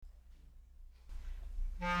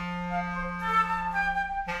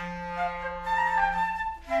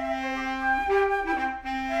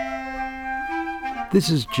This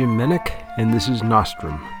is Jim Menick, and this is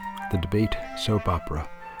Nostrum, the debate soap opera,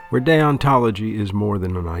 where deontology is more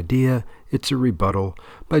than an idea, it's a rebuttal,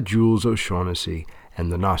 by Jules O'Shaughnessy and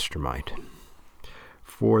the Nostrumite.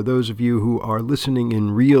 For those of you who are listening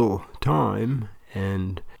in real time,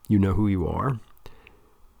 and you know who you are,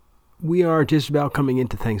 we are just about coming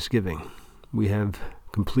into Thanksgiving. We have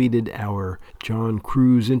completed our John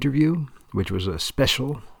Cruise interview, which was a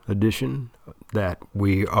special edition that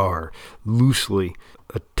we are loosely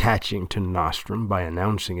attaching to Nostrum by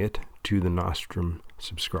announcing it to the Nostrum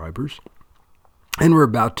subscribers. And we're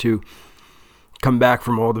about to come back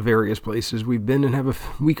from all the various places we've been and have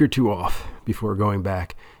a week or two off before going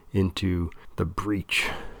back into the breach.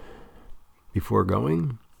 Before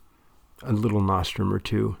going, a little Nostrum or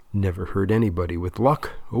two. Never hurt anybody. With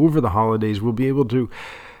luck, over the holidays, we'll be able to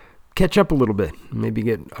catch up a little bit, maybe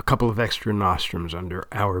get a couple of extra nostrums under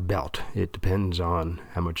our belt. It depends on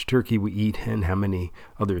how much turkey we eat and how many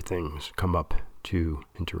other things come up to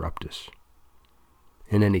interrupt us.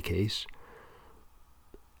 In any case,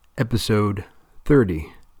 episode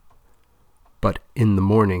 30, but in the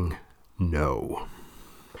morning, no.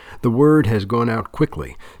 The word has gone out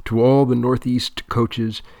quickly to all the Northeast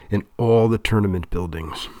coaches in all the tournament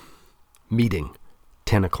buildings. Meeting,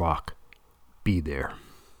 10 o'clock. Be there.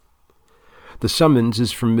 The summons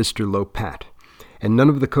is from Mr. Lopat, and none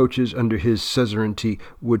of the coaches under his suzerainty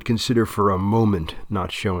would consider for a moment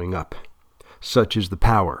not showing up. Such is the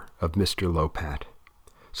power of Mr. Lopat.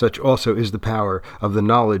 Such also is the power of the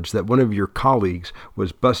knowledge that one of your colleagues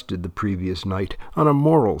was busted the previous night on a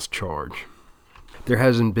morals charge. There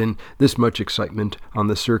hasn't been this much excitement on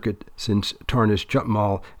the circuit since Tarnish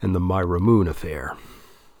Jutmal and the Myra Moon affair.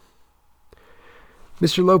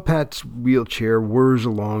 Mr. Lopat's wheelchair whirs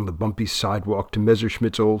along the bumpy sidewalk to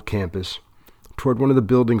Messerschmitt's old campus, toward one of the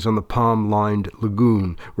buildings on the palm-lined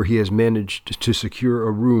lagoon where he has managed to secure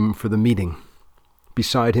a room for the meeting.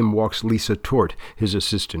 Beside him walks Lisa Tort, his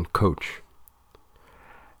assistant coach.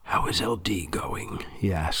 "How is LD going?"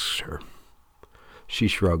 he asks her. She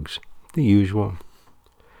shrugs. "The usual."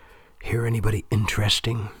 "Hear anybody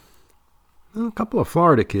interesting?" "A couple of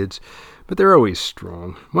Florida kids, but they're always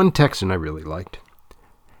strong. One Texan I really liked."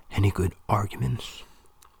 "Any good arguments?"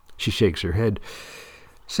 She shakes her head.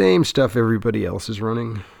 "Same stuff everybody else is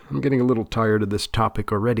running. I'm getting a little tired of this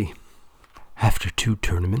topic already." "After 2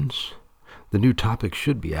 tournaments? The new topic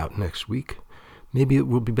should be out next week. Maybe it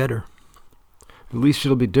will be better." "At least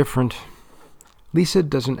it'll be different." Lisa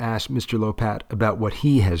doesn't ask Mr. Lopat about what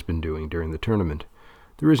he has been doing during the tournament.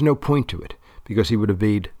 There is no point to it, because he would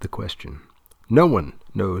evade the question. No one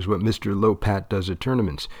knows what Mr. Lopat does at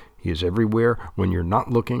tournaments. He is everywhere when you're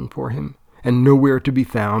not looking for him, and nowhere to be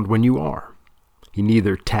found when you are. He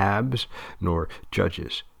neither tabs nor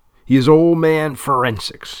judges. He is old man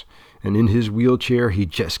forensics, and in his wheelchair he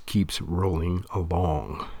just keeps rolling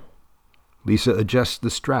along. Lisa adjusts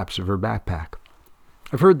the straps of her backpack.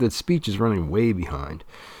 "I've heard that speech is running way behind.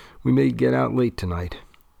 We may get out late tonight."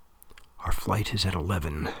 "Our flight is at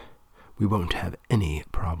 11. We won't have any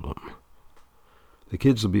problem." "The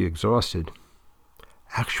kids will be exhausted."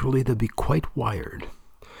 "Actually, they'll be quite wired.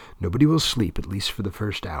 Nobody will sleep, at least for the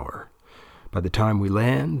first hour. By the time we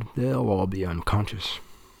land, they'll all be unconscious."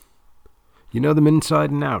 "You know them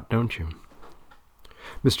inside and out, don't you?"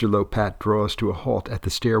 Mr. Lopat draws to a halt at the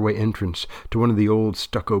stairway entrance to one of the old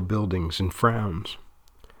stucco buildings and frowns.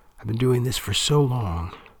 "I've been doing this for so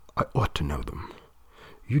long, I ought to know them.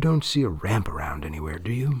 You don't see a ramp around anywhere,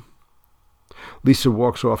 do you?" Lisa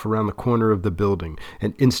walks off around the corner of the building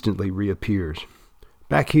and instantly reappears.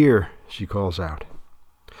 "Back here," she calls out.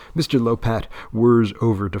 Mr. Lopat whirs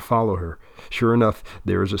over to follow her. Sure enough,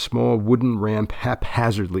 there is a small wooden ramp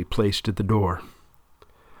haphazardly placed at the door.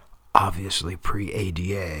 "Obviously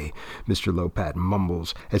pre-ADA," Mr. Lopat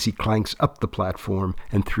mumbles as he clanks up the platform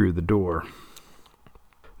and through the door.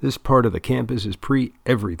 "This part of the campus is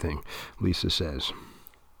pre-everything," Lisa says.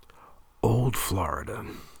 "Old Florida.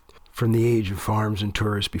 From the age of farms and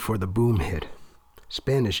tourists before the boom hit.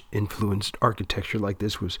 Spanish-influenced architecture like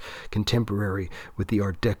this was contemporary with the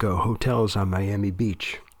Art Deco hotels on Miami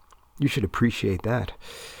Beach. You should appreciate that.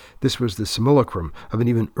 This was the simulacrum of an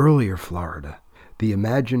even earlier Florida, the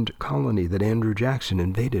imagined colony that Andrew Jackson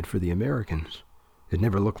invaded for the Americans. It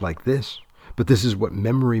never looked like this, but this is what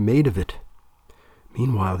memory made of it.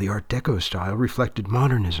 Meanwhile, the Art Deco style reflected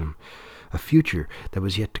modernism, a future that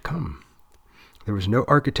was yet to come. There was no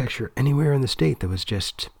architecture anywhere in the state that was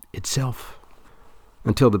just itself.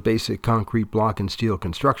 Until the basic concrete block and steel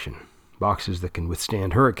construction. Boxes that can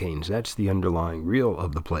withstand hurricanes, that's the underlying real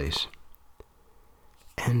of the place.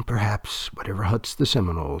 And perhaps whatever huts the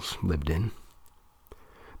Seminoles lived in.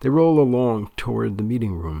 They roll along toward the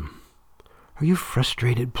meeting room. Are you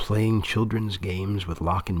frustrated playing children's games with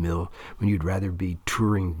Locke and Mill when you'd rather be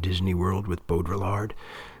touring Disney World with Baudrillard?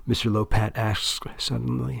 Mr. Lopat asks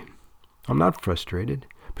suddenly. I'm not frustrated,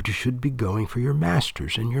 but you should be going for your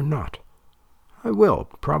master's, and you're not. I will,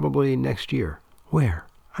 probably next year. Where?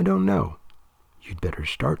 I don't know. You'd better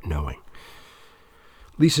start knowing.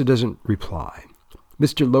 Lisa doesn't reply.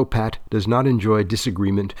 Mr. Lopat does not enjoy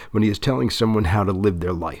disagreement when he is telling someone how to live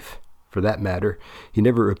their life. For that matter, he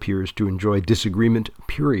never appears to enjoy disagreement,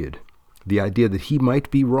 period. The idea that he might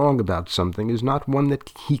be wrong about something is not one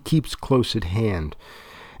that he keeps close at hand.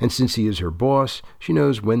 And since he is her boss, she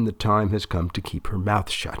knows when the time has come to keep her mouth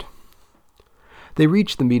shut. They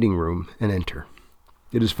reach the meeting room and enter.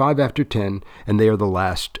 It is 10:05, and they are the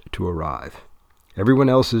last to arrive. Everyone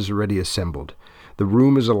else is already assembled. The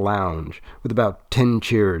room is a lounge, with about 10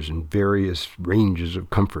 chairs in various ranges of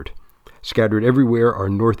comfort. Scattered everywhere are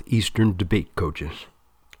northeastern debate coaches.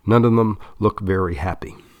 None of them look very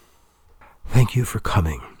happy. Thank you for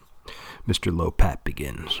coming, Mr. Lopat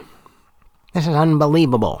begins. This is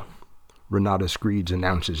unbelievable, Renata Screeds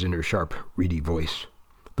announces in her sharp, reedy voice.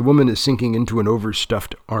 The woman is sinking into an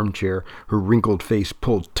overstuffed armchair, her wrinkled face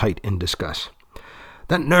pulled tight in disgust.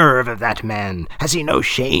 The nerve of that man! Has he no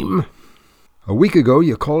shame? A week ago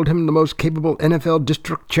you called him the most capable NFL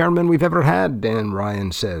district chairman we've ever had, Dan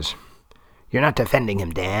Ryan says. You're not defending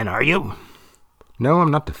him, Dan, are you? No,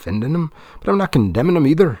 I'm not defending him, but I'm not condemning him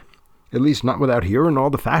either. At least not without hearing all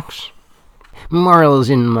the facts. Morals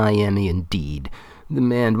in Miami, indeed. The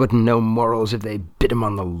man wouldn't know morals if they bit him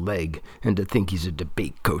on the leg, and to think he's a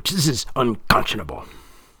debate coach. This is unconscionable.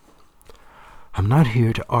 I'm not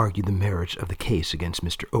here to argue the merits of the case against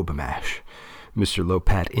Mr. Obamash, Mr.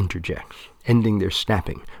 Lopat interjects, ending their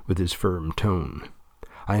snapping with his firm tone.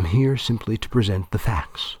 I am here simply to present the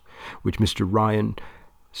facts, which Mr. Ryan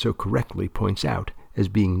so correctly points out as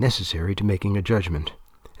being necessary to making a judgment,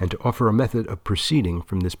 and to offer a method of proceeding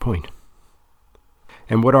from this point.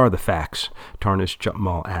 And what are the facts? Tarnish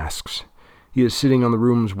Jutmal asks. He is sitting on the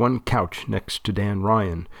room's one couch next to Dan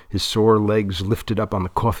Ryan, his sore legs lifted up on the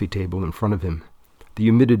coffee table in front of him. The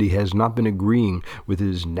humidity has not been agreeing with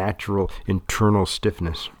his natural internal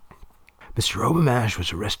stiffness. Mr. Obamash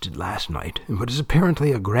was arrested last night in what is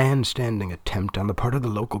apparently a grandstanding attempt on the part of the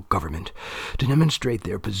local government to demonstrate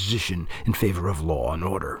their position in favor of law and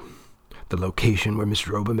order. The location where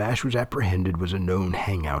Mr. Obamash was apprehended was a known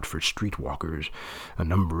hangout for streetwalkers, a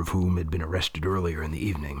number of whom had been arrested earlier in the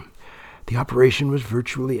evening. The operation was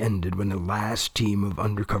virtually ended when the last team of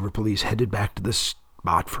undercover police headed back to the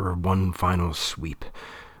spot for one final sweep.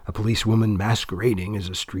 A policewoman masquerading as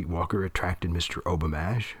a streetwalker attracted Mr.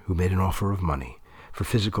 Obamash, who made an offer of money for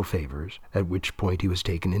physical favors, at which point he was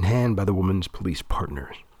taken in hand by the woman's police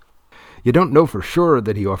partners. You don't know for sure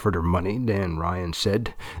that he offered her money, Dan Ryan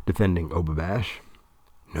said, defending Obamash.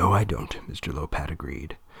 No, I don't, Mr. Lopat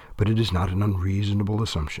agreed, but it is not an unreasonable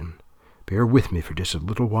assumption. Bear with me for just a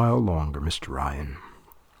little while longer, Mr. Ryan.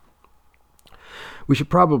 We should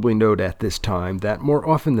probably note at this time that, more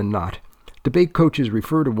often than not, debate coaches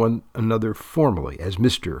refer to one another formally as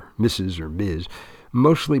Mr., Mrs., or Ms.,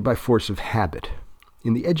 mostly by force of habit.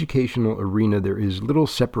 In the educational arena, there is little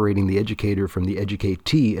separating the educator from the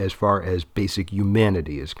educatee as far as basic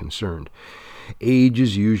humanity is concerned. Age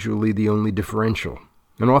is usually the only differential,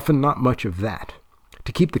 and often not much of that.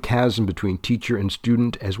 To keep the chasm between teacher and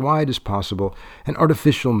student as wide as possible, an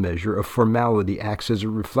artificial measure of formality acts as a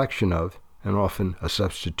reflection of, and often a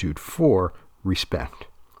substitute for, respect.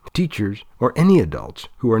 Teachers, or any adults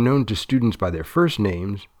who are known to students by their first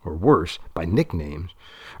names, or worse, by nicknames,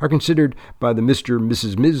 are considered by the Mr.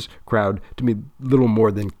 Mrs. Ms. crowd to be little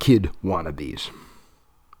more than kid wannabes.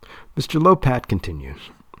 Mr. Lopat continues.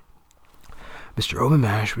 Mr.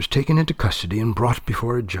 Obamash was taken into custody and brought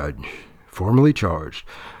before a judge, formally charged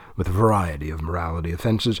with a variety of morality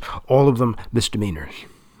offenses, all of them misdemeanors.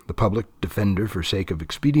 The public defender, for sake of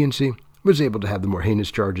expediency, was able to have the more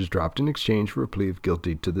heinous charges dropped in exchange for a plea of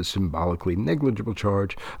guilty to the symbolically negligible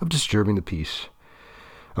charge of disturbing the peace.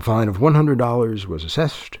 A fine of $100 was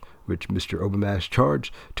assessed, which Mr. Obamash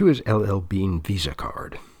charged to his LL Bean Visa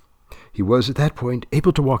card. He was at that point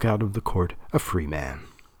able to walk out of the court a free man.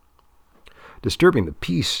 Disturbing the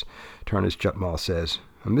peace, Tarnish Jutmal says,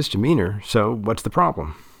 a misdemeanor, so what's the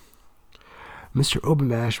problem? Mr.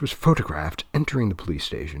 Obamash was photographed entering the police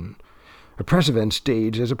station, a press event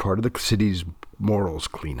staged as a part of the city's morals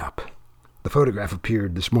cleanup. The photograph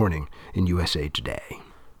appeared this morning in USA Today.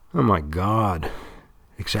 Oh my God.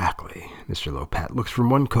 Exactly. Mr. Lopat looks from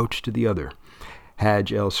one coach to the other.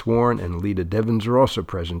 Hadj L. Sworn and Lita Devins are also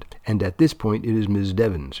present, and at this point it is Ms.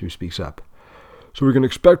 Devins who speaks up. So we can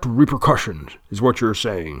expect repercussions, is what you're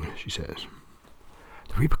saying, she says.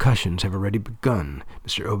 The repercussions have already begun.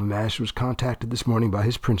 Mr. Obermash was contacted this morning by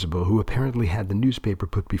his principal, who apparently had the newspaper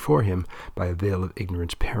put before him by a veil of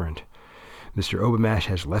ignorance parent. Mr. Obermash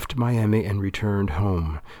has left Miami and returned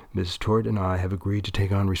home. Miss Tort and I have agreed to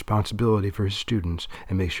take on responsibility for his students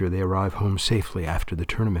and make sure they arrive home safely after the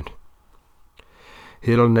tournament.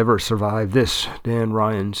 He'll never survive this, Dan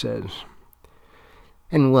Ryan says.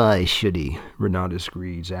 And why should he? Renatus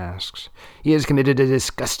Greaves asks. He has committed a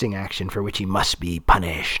disgusting action for which he must be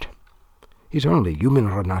punished. He's only human,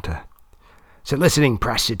 Renata. Soliciting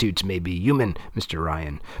prostitutes may be human, Mr.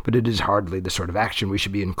 Ryan, but it is hardly the sort of action we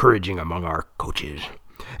should be encouraging among our coaches,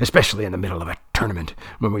 especially in the middle of a tournament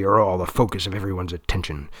when we are all the focus of everyone's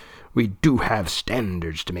attention. We do have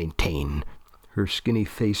standards to maintain. Her skinny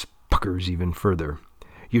face puckers even further.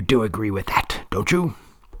 You do agree with that, don't you?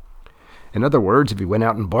 In other words, if he went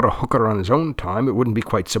out and bought a hooker on his own time, it wouldn't be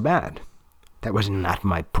quite so bad. That was not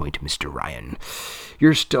my point, Mr. Ryan.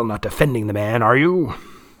 You're still not defending the man, are you?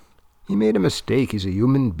 He made a mistake. He's a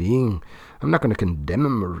human being. I'm not going to condemn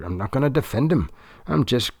him, or I'm not going to defend him. I'm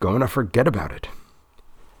just going to forget about it.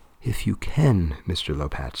 If you can, Mr.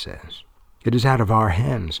 Lopat says. It is out of our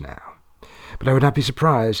hands now. But I would not be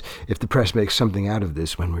surprised if the press makes something out of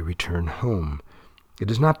this when we return home. It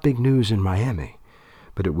is not big news in Miami,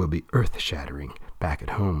 but it will be earth-shattering back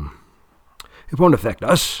at home. It won't affect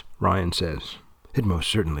us, Ryan says. It most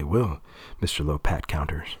certainly will, Mr. Lopat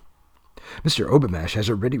counters. Mr. Obermash has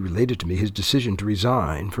already related to me his decision to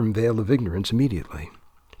resign from Veil of Ignorance immediately.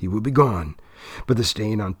 He will be gone, but the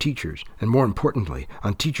stain on teachers, and more importantly,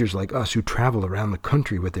 on teachers like us who travel around the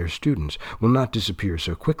country with their students, will not disappear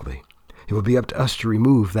so quickly. It will be up to us to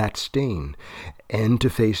remove that stain, and to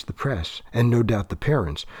face the press, and no doubt the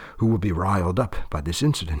parents, who will be riled up by this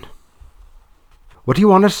incident. What do you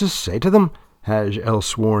want us to say to them? Haj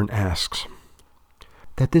Elsworn asks.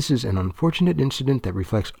 That this is an unfortunate incident that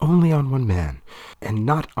reflects only on one man, and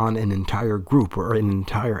not on an entire group or an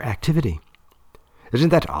entire activity. Isn't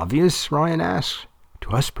that obvious? Ryan asks.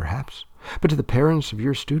 To us, perhaps, but to the parents of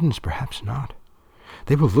your students, perhaps not.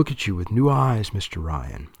 They will look at you with new eyes, Mr.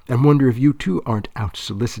 Ryan, and wonder if you too aren't out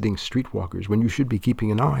soliciting streetwalkers when you should be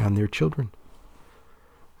keeping an eye on their children.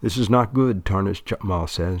 This is not good, Tarnish Chutmal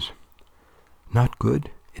says. Not good?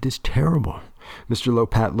 It is terrible. Mr.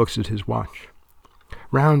 Lopat looks at his watch.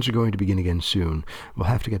 Rounds are going to begin again soon. We'll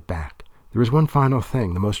have to get back. There is one final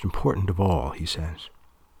thing, the most important of all, he says.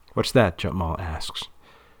 What's that? Chutmal asks.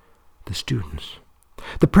 The students.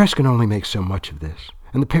 The press can only make so much of this,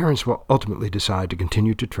 and the parents will ultimately decide to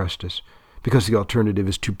continue to trust us, because the alternative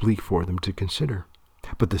is too bleak for them to consider.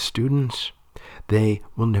 But the students, they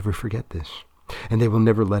will never forget this, and they will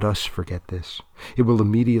never let us forget this. It will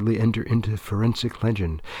immediately enter into forensic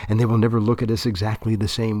legend, and they will never look at us exactly the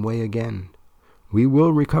same way again. We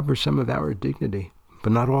will recover some of our dignity,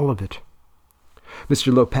 but not all of it.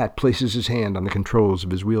 Mr. Lopat places his hand on the controls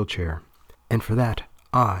of his wheelchair, and for that,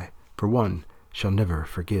 I, for one, shall never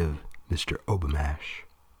forgive Mr. Obermash.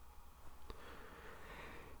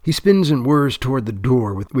 He spins and whirs toward the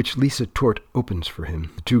door with which Lisa Tort opens for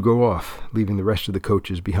him. The two go off, leaving the rest of the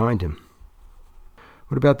coaches behind him.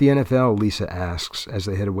 What about the NFL? Lisa asks as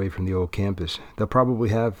they head away from the old campus. They'll probably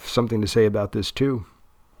have something to say about this, too.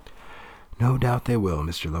 No doubt they will,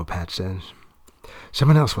 Mr. Lopat says.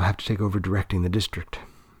 Someone else will have to take over directing the district,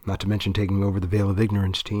 not to mention taking over the Veil of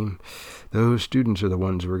Ignorance team. Those students are the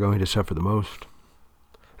ones who are going to suffer the most.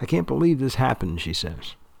 I can't believe this happened, she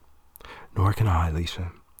says. Nor can I,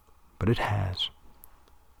 Lisa, but it has.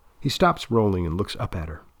 He stops rolling and looks up at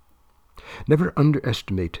her. Never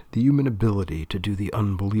underestimate the human ability to do the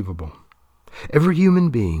unbelievable. Every human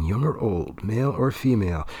being, young or old, male or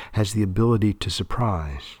female, has the ability to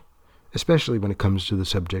surprise, especially when it comes to the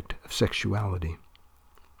subject of sexuality.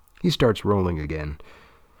 He starts rolling again.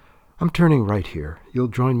 I'm turning right here. You'll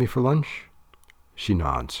join me for lunch? She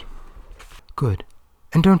nods. Good.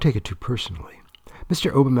 And don't take it too personally.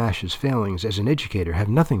 Mr. Obermash's failings as an educator have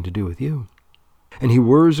nothing to do with you. And he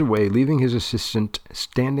whirs away, leaving his assistant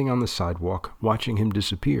standing on the sidewalk, watching him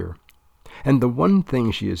disappear. And the one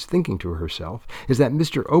thing she is thinking to herself is that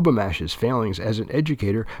Mr. Obermash's failings as an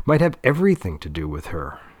educator might have everything to do with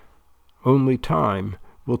her. Only time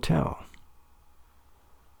will tell.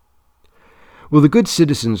 Will the good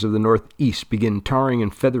citizens of the Northeast begin tarring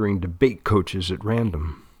and feathering debate coaches at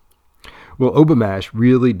random? Will Obermash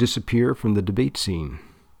really disappear from the debate scene?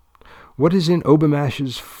 What is in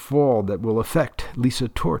Obermash's fall that will affect Lisa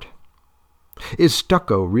Tort? Is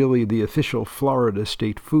stucco really the official Florida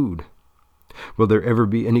state food? Will there ever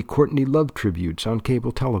be any Courtney Love tributes on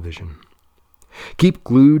cable television? Keep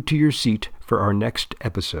glued to your seat for our next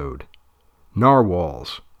episode.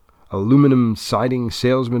 Narwhals, aluminum siding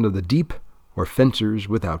salesmen of the deep, or fencers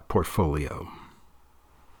without portfolio.